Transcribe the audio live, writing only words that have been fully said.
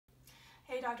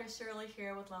Hey, Dr. Shirley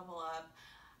here with Level Up.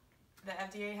 The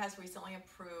FDA has recently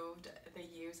approved the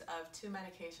use of two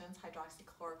medications,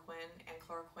 hydroxychloroquine and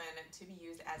chloroquine, to be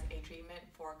used as a treatment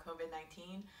for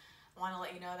COVID-19. I want to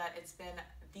let you know that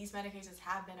these medications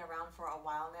have been around for a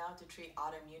while now to treat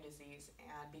autoimmune disease.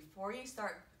 And before you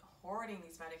start hoarding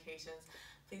these medications,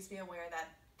 please be aware that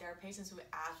there are patients who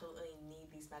absolutely need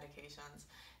these medications.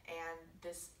 And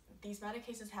these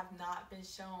medications have not been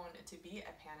shown to be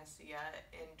a panacea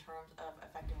in terms of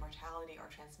affecting mortality or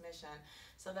transmission.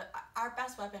 So our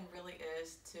best weapon really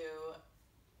is to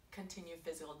continue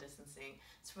physical distancing.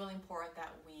 It's really important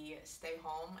that we stay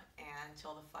home and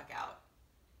chill the fuck out.